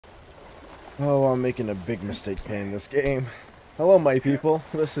Oh, I'm making a big mistake playing this game. Hello, my people.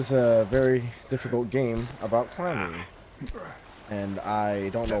 This is a very difficult game about climbing. And I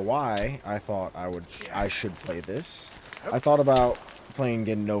don't know why I thought I should play this. I thought about playing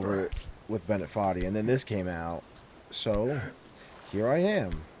Getting Over It with Bennett Foddy, and then this came out. So, here I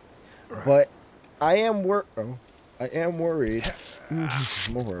am. But I am I am worried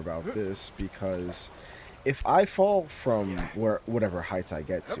more about this because if I fall from whatever heights I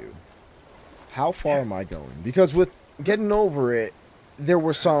get to, how far am I going? Because with Getting Over It, there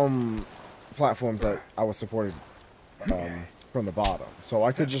were some platforms that I was supported from the bottom, so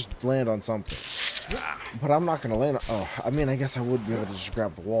I could just land on something. But I'm not gonna land. Oh, I mean, I guess I would be able to just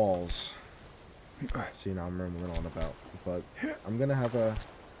grab the walls. See, now I'm rambling on about, but I'm gonna have a.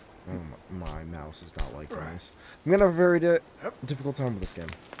 Oh, my mouse is not liking this. I'm gonna have a very difficult time with this game.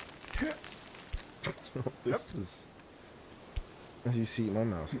 This is. As you see, my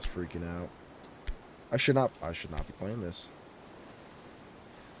mouse is freaking out. I should not be playing this.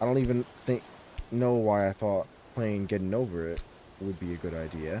 I don't even know why I thought playing Getting Over It would be a good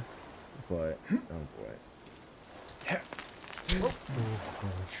idea. But, oh boy. Oh,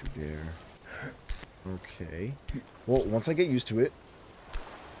 don't you dare. Okay. Well, once I get used to it,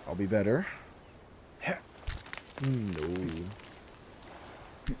 I'll be better. No.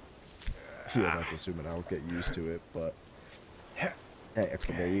 Yeah, that's assuming I'll get used to it, but... Hey,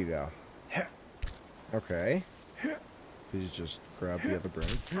 okay, there you go. Okay. Please just grab the other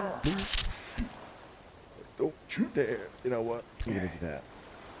branch. Don't you dare. You know what? I'm gonna do that.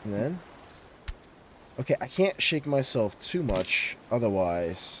 And then... Okay, I can't shake myself too much,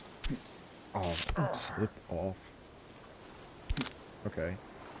 otherwise... Oh, slip off. Okay.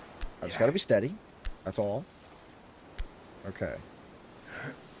 I just gotta be steady. That's all. Okay.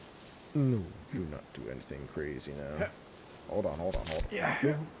 No, do not do anything crazy now. Hold on. Yeah.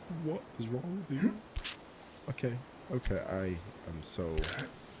 No, what is wrong with you? Okay. I am so...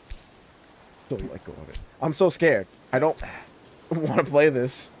 Don't let go of it. I'm so scared. I don't want to play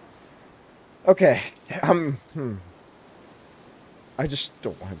this. Okay. I just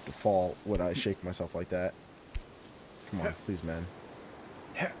don't want him to fall when I shake myself like that. Come on, please, man.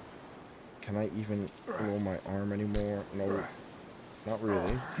 Can I even roll my arm anymore? No. Not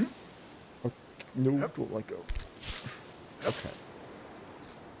really. Okay. No, don't let go. Okay.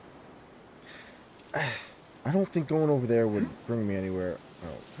 I don't think going over there would bring me anywhere.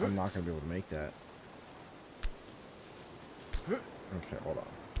 Oh, I'm not going to be able to make that. Okay, hold on.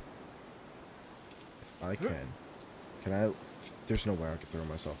 If I can I... There's no way I can throw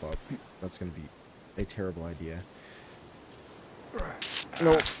myself up. That's going to be a terrible idea.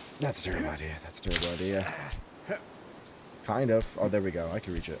 No, that's a terrible idea. That's a terrible idea. Kind of. Oh, there we go. I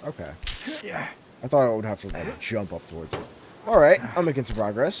can reach it. Okay. Yeah. I thought I would have to like jump up towards it. Alright, I'm making some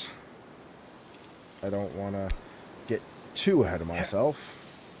progress. I don't want to get too ahead of myself.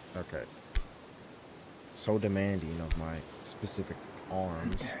 Okay. So demanding of my specific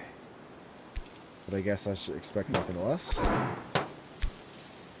arms. But I guess I should expect nothing less.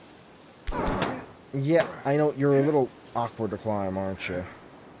 Yeah, I know you're a little awkward to climb, aren't you?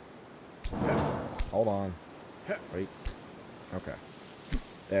 Hold on. Wait. Okay.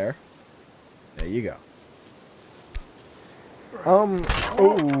 There. There you go. Oh,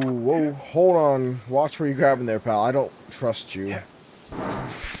 whoa, hold on. Watch where you're grabbing there, pal. I don't trust you.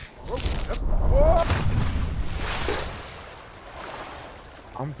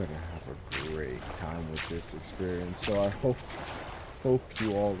 I'm gonna have a great time with this experience, so I hope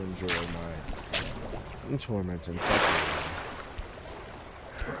you all enjoy my torment and suffering.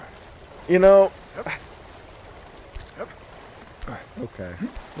 You know... Okay,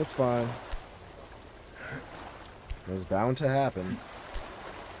 that's fine. It was bound to happen.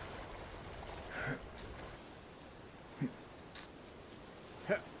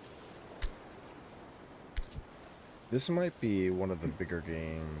 This might be one of the bigger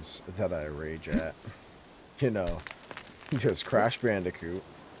games that I rage at. You know, there's Crash Bandicoot.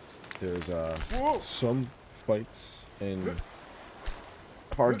 There's some fights in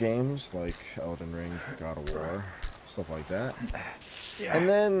hard games like Elden Ring, God of War, stuff like that. And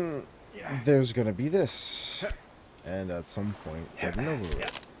then there's gonna be this. And at some point, Getting Over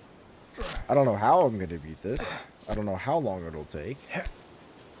It. I don't know how I'm gonna beat this. I don't know how long it'll take.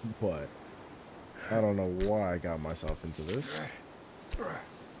 But I don't know why I got myself into this.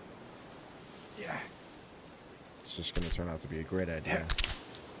 It's just gonna turn out to be a great idea.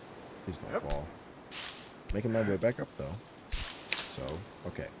 Please don't fall. Making my way back up though. So,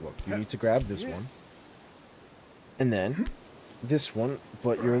 okay, look, you need to grab this one. And then this one,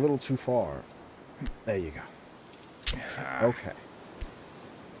 but you're a little too far. There you go. Okay.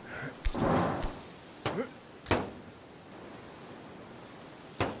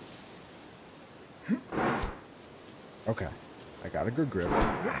 Okay. I got a good grip.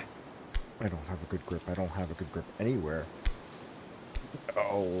 I don't have a good grip. I don't have a good grip anywhere.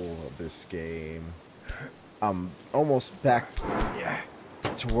 Oh, this game. I'm almost back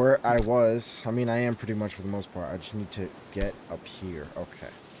to where I was. I mean, I am pretty much for the most part. I just need to get up here. Okay.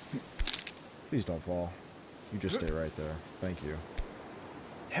 Please don't fall. You just stay right there. Thank you.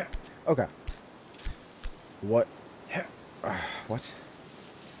 Okay. What? What?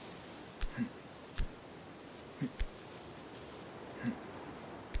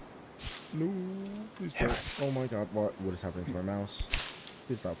 No, please don't. Oh my god, what is happening to my mouse?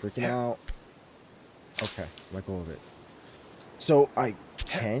 Please stop freaking out. Okay, let go of it. So, I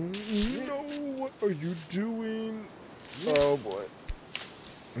can... No, what are you doing? Oh boy.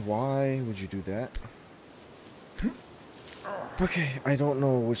 Why would you do that? Okay, I don't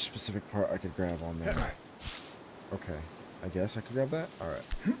know which specific part I could grab on there. Okay, I guess I could grab that? Alright.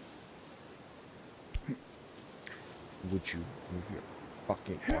 Would you move your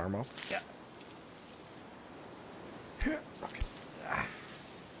fucking arm up? Okay.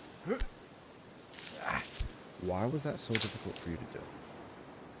 Why was that so difficult for you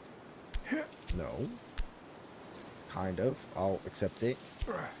to do? No. Kind of. I'll accept it.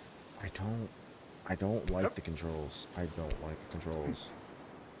 I don't like the controls. I don't like the controls.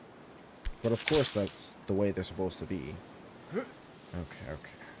 But of course that's the way they're supposed to be. Okay,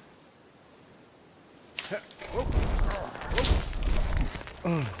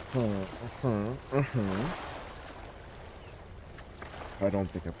 I don't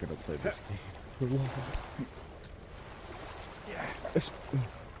think I'm gonna play this game.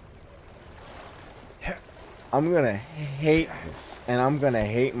 I'm gonna hate this, and I'm gonna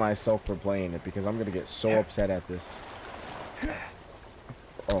hate myself for playing it because I'm gonna get so upset at this.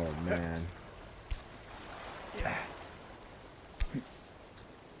 Oh man.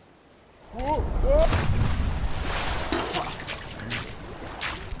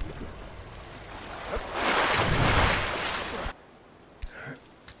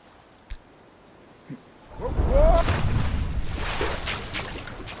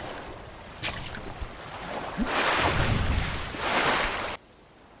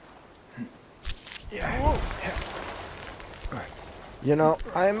 You know,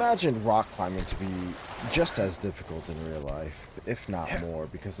 I imagined rock climbing to be just as difficult in real life, if not more,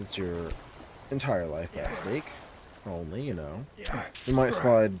 because it's your entire life at stake. Only, you know. You might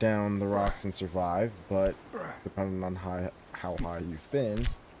slide down the rocks and survive, but depending on how high you've been,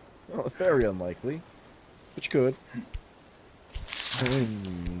 well, very unlikely. But you could. I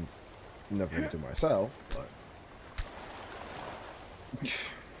mean, never gonna do myself, but... You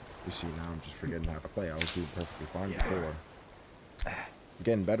see, now I'm just forgetting how to play. I was doing perfectly fine before. I'm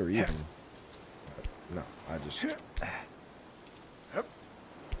getting better even. But no, I just...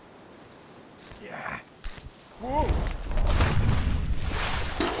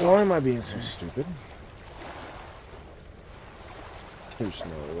 Why am I being so stupid? There's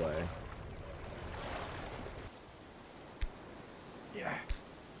no way.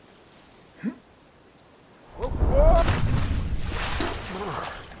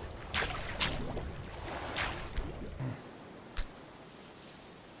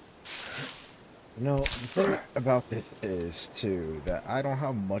 You know, the thing about this is, too, that I don't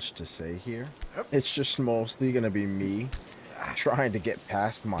have much to say here. It's just mostly going to be me trying to get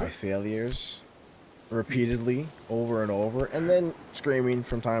past my failures repeatedly, over and over, and then screaming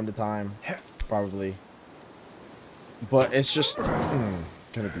from time to time, probably. But it's just going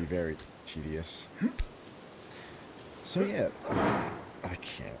to be very tedious. So, yeah. I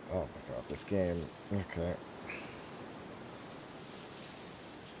can't. Oh, my God, this game. Okay.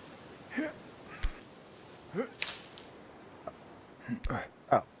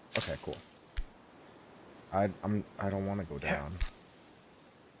 Oh, okay, cool. I don't want to go down.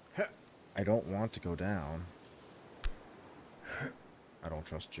 I don't want to go down. I don't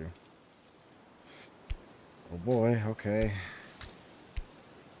trust you. Oh boy, okay.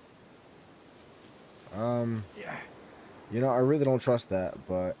 You know, I really don't trust that,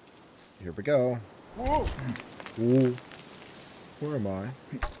 but here we go. Ooh. Where am I?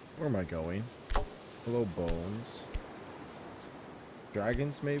 Where am I going? Hello, bones.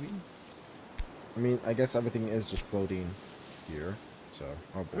 Dragons, maybe? I mean, I guess everything is just floating here, so...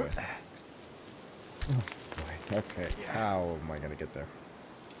 Oh, boy. Oh, boy. Okay, how am I gonna get there?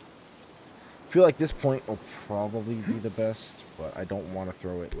 I feel like this point will probably be the best, but I don't want to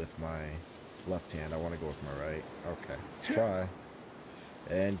throw it with my left hand. I want to go with my right. Okay, let's try.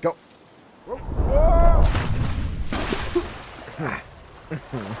 And go!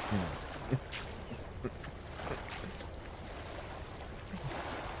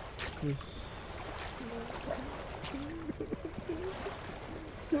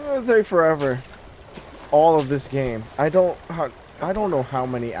 It'll take forever. All of this game. I don't know how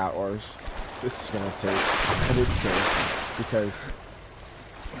many hours this is gonna take, but it's going because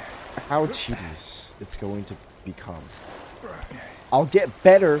how tedious it's going to become. I'll get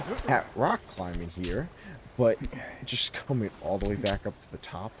better at rock climbing here, but just coming all the way back up to the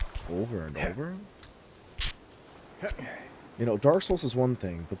top over and over. You know, Dark Souls is one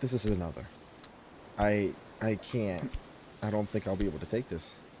thing, but this is another. I can't. I don't think I'll be able to take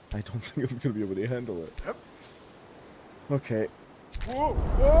this. I don't think I'm gonna be able to handle it. Okay.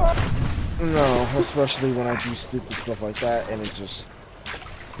 No, especially when I do stupid stuff like that, and it just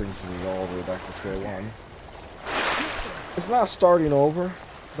brings me all the way back to square one. It's not starting over.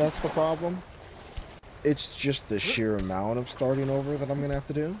 That's the problem. It's just the sheer amount of starting over that I'm gonna have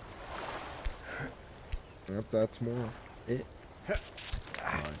to do. Yep, that's more it.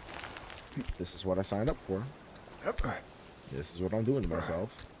 Right. This is what I signed up for. This is what I'm doing to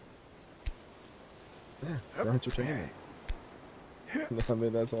myself. Yeah, for entertainment. I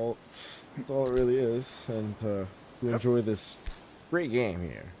mean, that's all it really is. And to enjoy this great game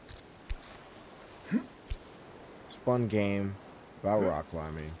here. It's a fun game about rock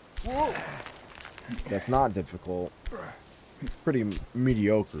climbing. That's not difficult. Pretty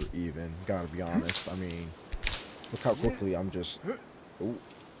mediocre even, gotta be honest. I mean, look how quickly I'm just... Ooh,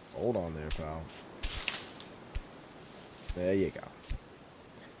 hold on there, pal. There you go.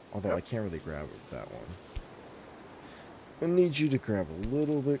 Although I can't really grab it with that one. I need you to grab a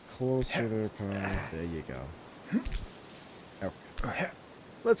little bit closer there, pal. There you go. Okay.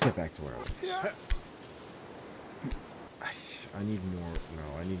 Let's get back to where I was. I need more...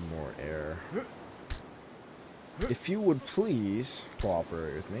 No, I need more air. If you would please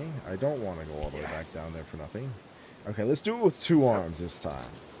cooperate with me. I don't want to go all the way back down there for nothing. Okay, let's do it with 2 arms this time.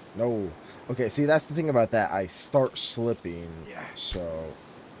 No. Okay, see, that's the thing about that. I start slipping, so...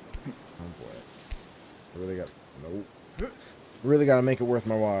 Oh, boy. I really got... Nope. Really got to make it worth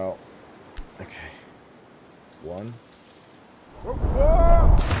my while. Okay. 1. I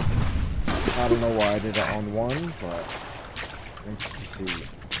don't know why I did it on 1, but... You see...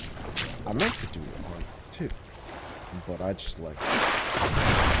 I meant to do it on 2. But I just like...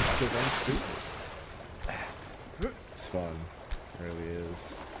 Because I'm stupid. It's fun. It really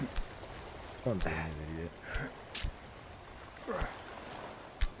is. It's fun being an idiot.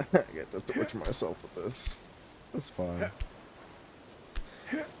 I get to torture myself with this. That's fun.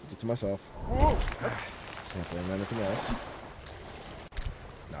 Did it to myself. Can't blame anything else.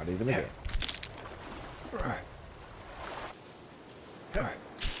 Not even a game.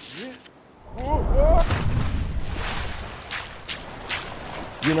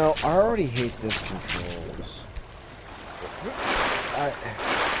 You know, I already hate this controls. I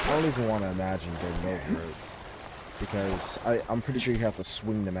don't even want to imagine getting over it. Because I'm pretty sure you have to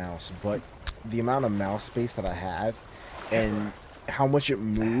swing the mouse, but the amount of mouse space that I have and how much it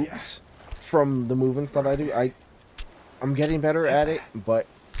moves from the movements that I do, I'm getting better at it, but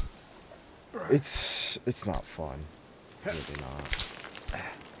it's not fun. Really not.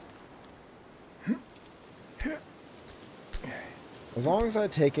 As long as I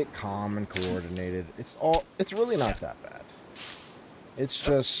take it calm and coordinated, it's really not that bad. It's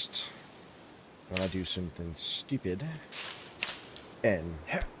just when I do something stupid and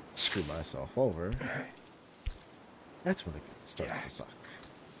screw myself over, that's when it starts to suck.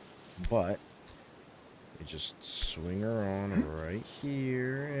 But you just swing her on right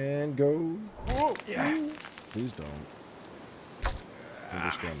here and go. Please don't. I'm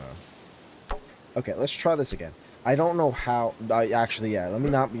just gonna... Okay, let's try this again. I don't know how... Actually, yeah, let me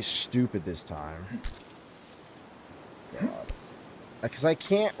not be stupid this time. God. Because I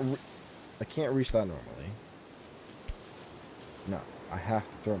can't reach that normally. No, I have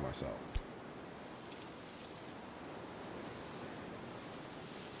to throw myself.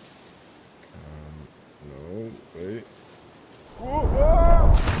 No, wait.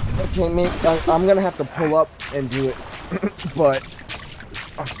 Okay, mate, I'm gonna have to pull up and do it, but...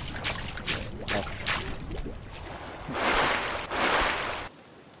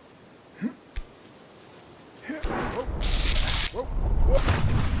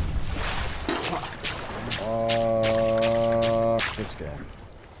 This guy.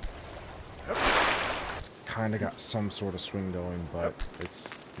 Kinda got some sort of swing going, but it's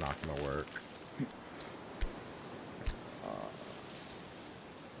not gonna work.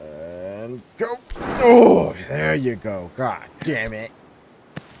 And go! Oh, there you go. God damn it.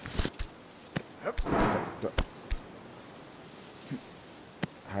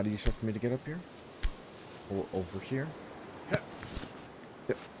 How do you expect me to get up here? Or over here?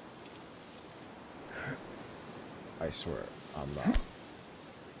 I swear, I'm not.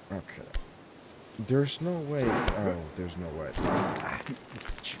 Okay. There's no way. Oh, there's no way.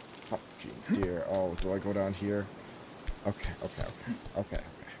 Oh, gee, dear. Oh, do I go down here? Okay.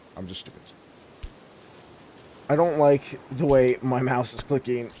 I'm just stupid. I don't like the way my mouse is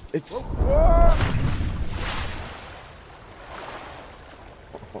clicking. It's...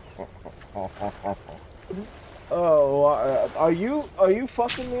 Oh, are you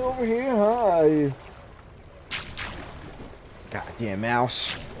fucking me over here, huh? Goddamn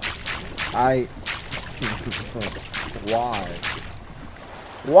mouse. Why?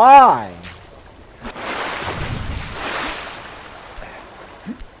 Why?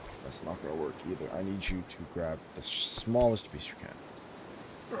 That's not gonna work either. I need you to grab the smallest piece you can.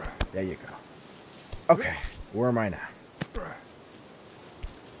 There you go. Okay, where am I now?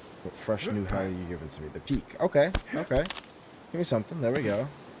 What fresh new hell are you giving to me? The peak. Okay. Give me something. There we go.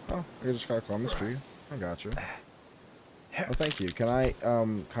 Oh, I just gotta climb this tree. I got you. Oh, thank you. Can I,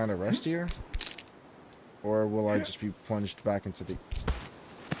 kind of rest here? Or will I just be plunged back into the...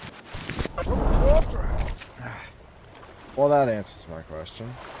 Well, that answers my question.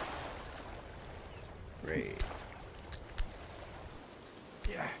 Great.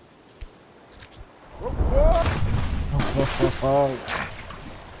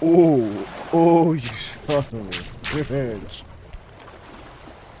 Oh, you son of a bitch.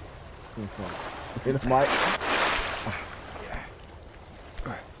 It might...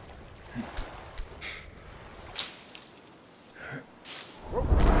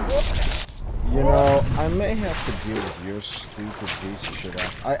 You know, I may have to deal with your stupid piece of shit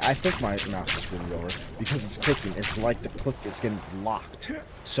ass. I think my mouse is screwing me over because it's clicking. It's like the click is getting locked,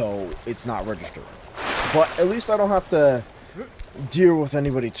 so it's not registering. But at least I don't have to deal with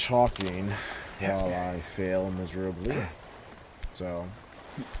anybody talking while I fail miserably. So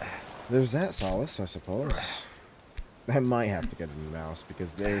there's that solace, I suppose. I might have to get a new mouse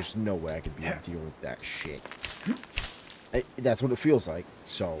because there's no way I could be able to deal with that shit. That's what it feels like.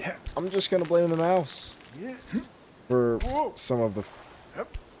 So I'm just gonna blame the mouse for some of the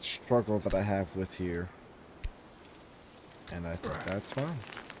struggle that I have with here, and I think that's fine.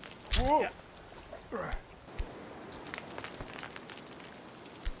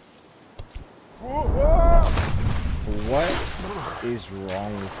 What is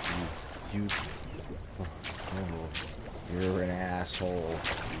wrong with you? You're an asshole.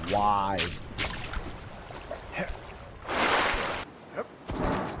 Why?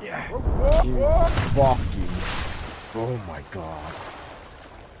 You fucking... Oh my god.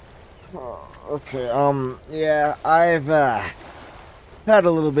 Okay, yeah, I've, had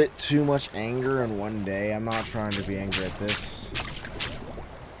a little bit too much anger in one day. I'm not trying to be angry at this.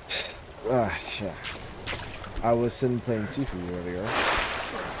 Shit. I was sitting playing Seafood earlier,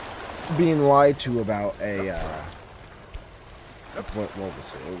 being lied to about a, what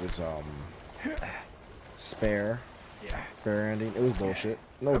was it? It was, Spare ending. It was bullshit.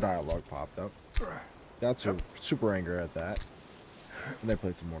 No dialogue popped up. Got super angry at that. And I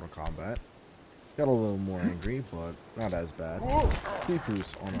played some Mortal Kombat. Got a little more angry, but not as bad.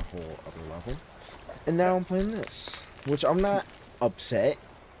 Sifu's on a whole other level. And now I'm playing this, which I'm not upset,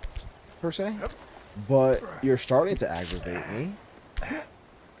 per se, but you're starting to aggravate me.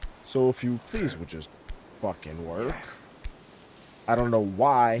 So if you please would just fucking work. I don't know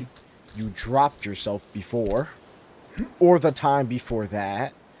why you dropped yourself before, or the time before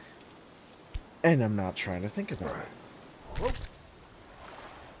that, and I'm not trying to think about it.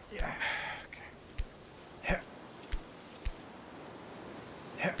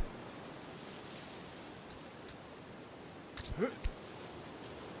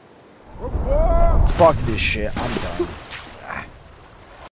 Fuck this shit, I'm done.